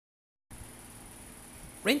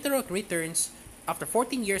Rintaro returns after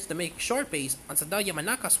 14 years to make short based on Sadao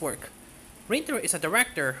Yamanaka's work. Rintaro is a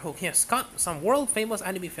director who has got some world-famous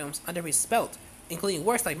anime films under his belt, including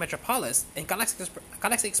works like Metropolis and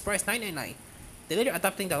Galaxy Express 999, the later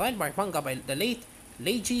adapting the landmark manga by the late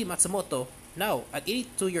Leiji Matsumoto, now at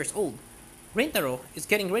 82 years old. Rintaro is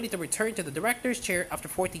getting ready to return to the director's chair after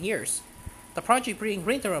 14 years. The project bringing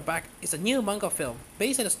Rintaro back is a new manga film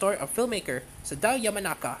based on the story of filmmaker Sadao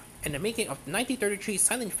Yamanaka and the making of the 1933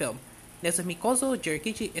 silent film Nezumikozo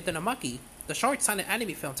Jirokichi Itonomaki, the short silent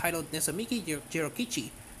anime film titled Nezumiki Jirokichi,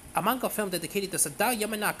 a manga film dedicated to Sadao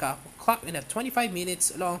Yamanaka, will clock in at 25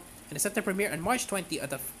 minutes long and is set to premiere on March 20 at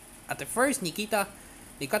the first Niigata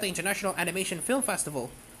International Animation Film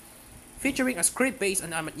Festival. Featuring a script based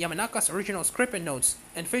on Yamanaka's original script and notes,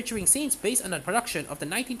 and featuring scenes based on the production of the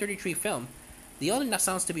 1933 film. The only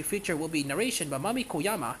sounds to be featured will be narration by Mami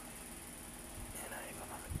Koyama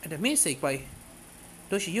and the music by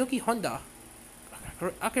Toshiyuki Honda.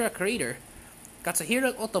 Akira creator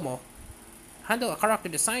Katsuhiro Otomo handled character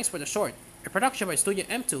designs for the short, a production by Studio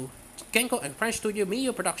M2, Genko and French studio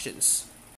Mio Productions.